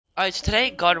Alright, so today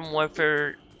Garden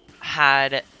Warfare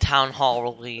had Town Hall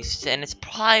released, and it's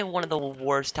probably one of the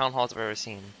worst Town Halls I've ever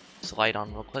seen. Just light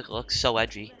on real quick, it looks so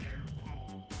edgy.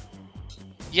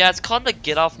 Yeah, it's called the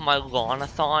Get Off My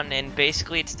Lawn-a-thon, and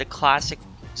basically it's the classic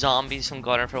zombies from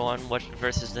Garden Warfare 1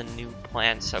 versus the new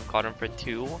plants of Garden Warfare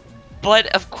 2.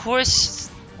 But of course,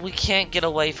 we can't get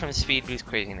away from speed boost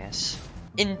craziness.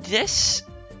 In this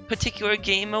particular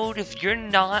game mode, if you're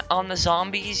not on the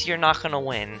zombies, you're not gonna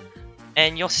win.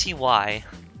 And you'll see why.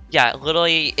 Yeah,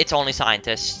 literally, it's only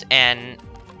scientists, and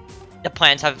the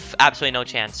plants have absolutely no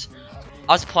chance.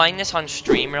 I was playing this on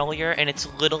stream earlier, and it's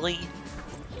literally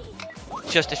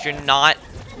just if you're not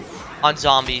on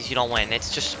zombies, you don't win.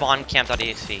 It's just spawn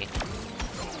camp.exe.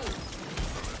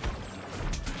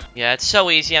 Yeah, it's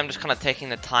so easy. I'm just kind of taking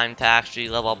the time to actually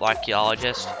level up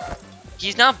Archaeologist.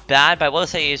 He's not bad, but I will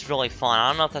say he's really fun. I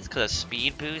don't know if that's because of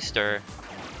speed boost or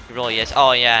he really is.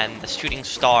 Oh yeah, and the shooting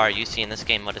star you see in this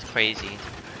game mode is crazy.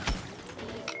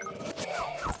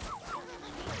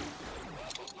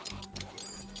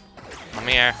 Come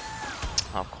here.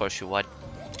 Oh, of course you would.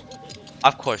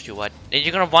 Of course you would. Are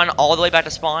you gonna run all the way back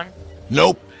to spawn?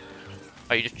 Nope.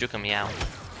 Or are you just juking me out?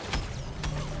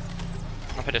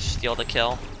 I'm gonna just steal the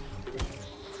kill.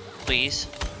 Please.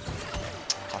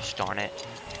 Gosh darn it.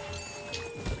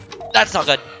 That's not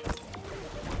good.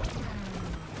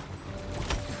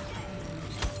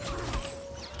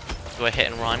 Do a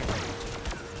hit and run.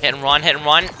 Hit and run, hit and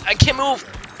run. I can't move!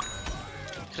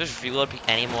 Could this reload be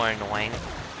any more annoying?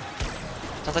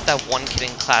 Sounds like that one kid in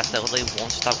class that literally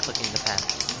won't stop clicking the pen.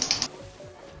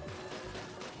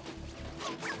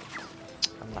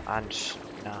 I'm just...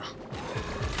 nah.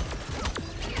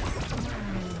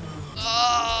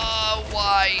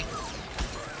 Why?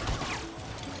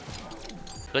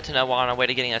 Good to know we're on our way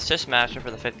to getting Assist Master for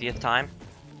the 50th time.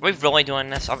 Are we really doing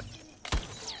this?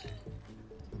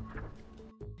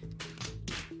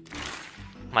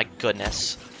 My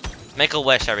goodness. Make a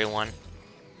wish, everyone.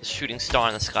 The shooting star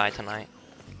in the sky tonight.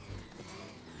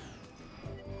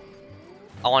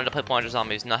 I wanted to play Plunger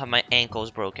Zombies, not have my ankles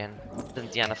broken.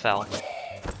 Since the NFL.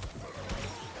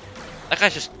 That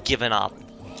guy's just given up.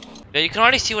 Yeah, you can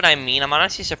already see what I mean. I'm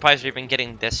honestly surprised we're even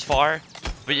getting this far.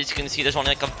 But as you can see, there's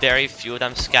only like a very few of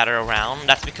them scattered around.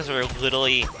 That's because we're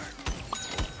literally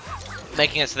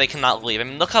making it so they cannot leave. I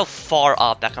mean, look how far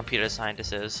up that computer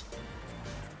scientist is.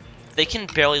 They can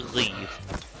barely leave.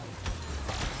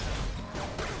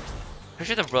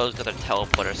 Pretty sure the Rose got their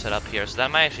teleporter set up here, so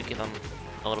that might actually give them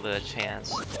a little bit of a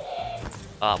chance. We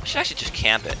should actually just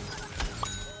camp it.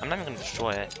 I'm not even gonna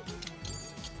destroy it.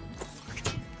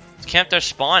 Let's camp their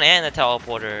spawn and the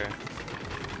teleporter.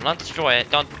 Not destroy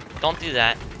it. Don't do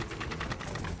that.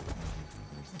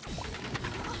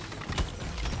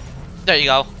 There you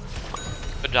go.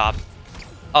 Good job.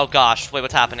 Oh gosh, wait,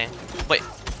 what's happening? Wait.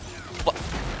 What?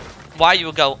 Why you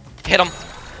would go? Hit him.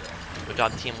 Good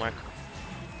job, teamwork.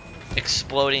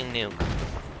 Exploding nuke.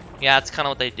 Yeah, that's kind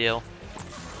of what they do.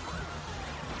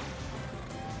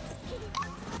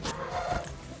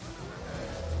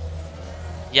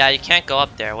 Yeah, you can't go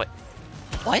up there. What?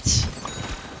 What?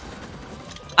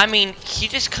 I mean, he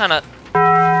just kind of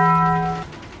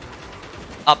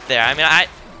up there. I mean, I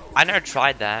never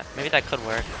tried that. Maybe that could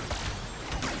work.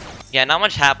 Yeah, not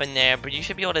much happened there, but you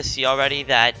should be able to see already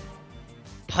that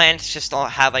plants just don't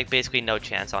have like basically no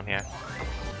chance on here.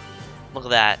 Look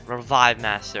at that, Revive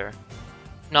Master.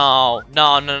 No,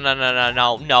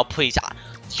 please.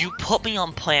 You put me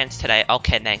on plants today.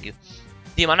 Okay, thank you.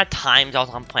 The amount of times I was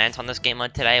on plants on this game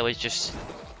mode today was just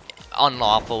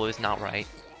unlawful. It was not right.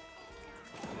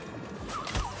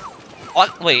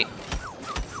 What? Wait.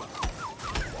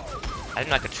 I didn't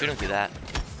know I could shoot him through that.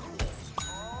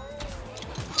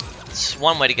 It's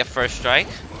one way to get first strike.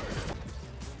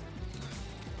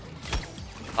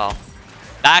 Oh.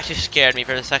 That actually scared me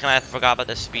for a second. I forgot about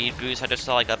the speed boost. I just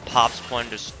saw like a pop spawn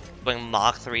just going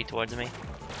Mach 3 towards me.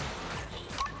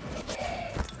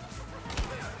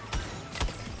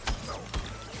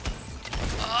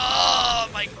 Oh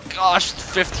my gosh,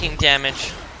 15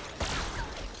 damage.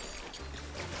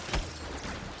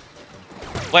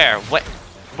 Where?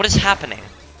 What is happening?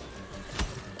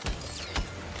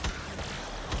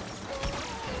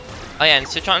 Oh yeah, and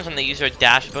Citrons, when they use their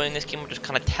dash ability in this game, will just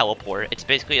kind of teleport. It's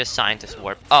basically a scientist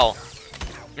warp. Oh,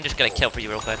 let me just get a kill for you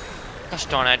real quick. Gosh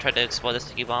darn it, I tried to explode the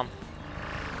sticky bomb.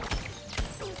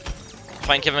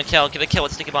 Try and give him a kill. Give a kill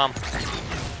with sticky bomb.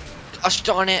 Gosh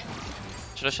darn it.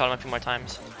 Should have shot him a few more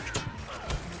times.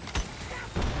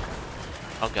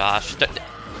 Oh gosh.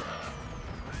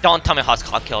 Don't tell me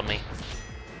Hotspot killed me.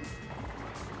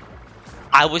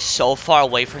 I was so far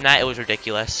away from that, it was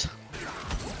ridiculous.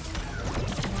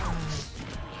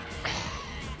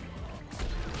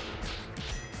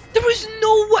 There was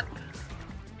no way.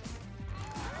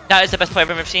 That is the best play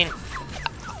I've ever seen.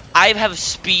 I have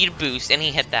speed boost and he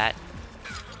hit that.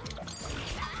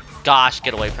 Gosh,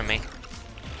 get away from me.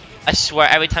 I swear,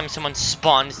 every time someone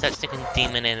spawns that sticking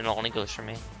demon in, it only goes for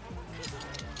me.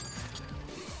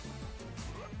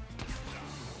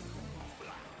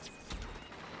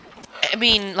 I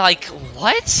mean, like,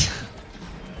 what?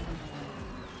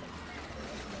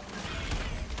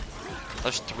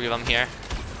 There's 3 of them here.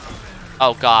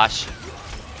 Oh gosh.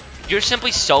 You're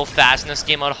simply so fast in this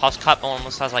game mode. Huskop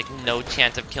almost has like no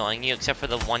chance of killing you, except for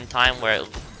the one time where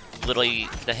literally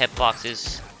the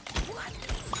hitboxes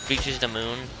reaches the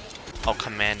moon. Oh,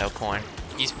 Commando Corn.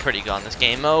 He's pretty good on this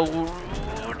game mode.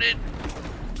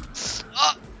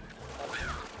 Oh.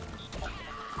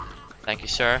 Thank you,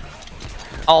 sir.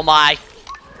 Oh my.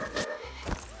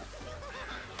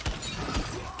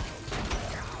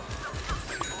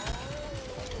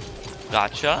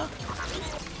 Gotcha.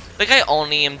 I think I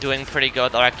only am doing pretty good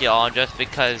with Archaeologist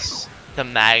because the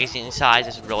magazine size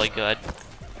is really good.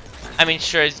 I mean,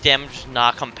 sure, its damage is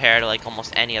not compared to like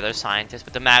almost any other scientist,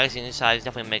 but the magazine size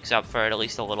definitely makes up for it at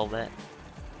least a little bit.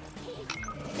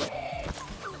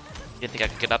 Didn't think I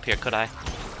could get up here, could I?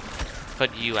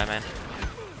 Could you, I mean?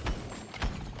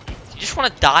 You just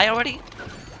want to die already?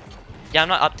 Yeah, I'm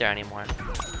not up there anymore.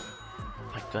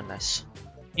 My goodness.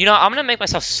 You know, I'm gonna make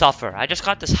myself suffer. I just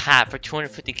got this hat for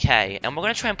 250k, and we're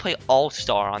gonna try and play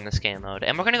All-Star on this game mode,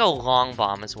 and we're gonna go Long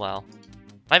Bomb as well.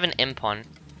 I have an imp on.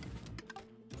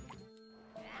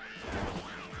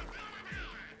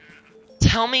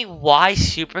 Tell me why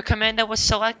Super Commando was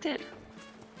selected?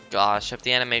 Gosh, if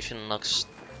the animation looks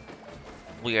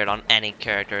weird on any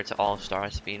character, it's All-Star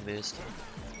speed boost.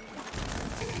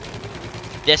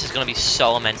 This is gonna be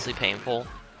so immensely painful.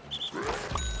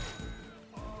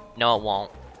 No, it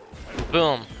won't.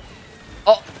 Boom.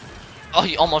 Oh! Oh,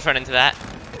 you almost ran into that.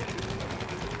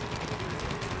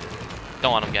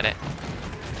 Don't let him get it.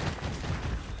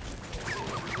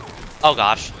 Oh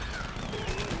gosh.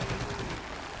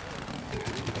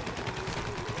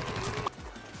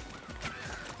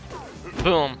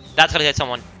 Boom. That's gonna hit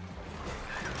someone.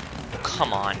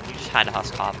 Come on. You just had a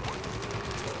Huskop.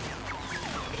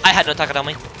 I had no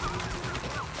Takodome.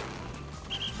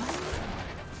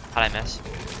 How'd I miss?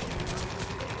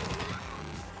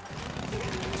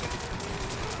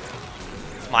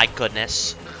 My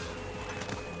goodness.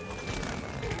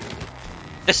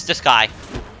 This guy.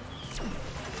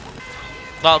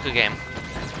 Well, good game.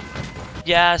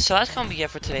 Yeah, so that's gonna be it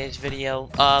for today's video.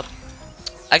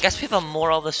 I guess we have a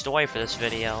moral of the story for this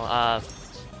video.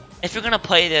 If you're gonna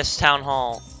play this Town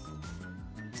Hall,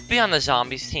 be on the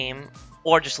zombies team,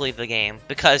 or just leave the game,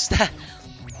 because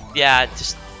yeah,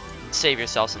 just save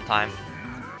yourself some time.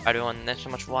 Alright everyone, thanks so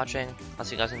much for watching. I'll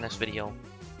see you guys in the next video.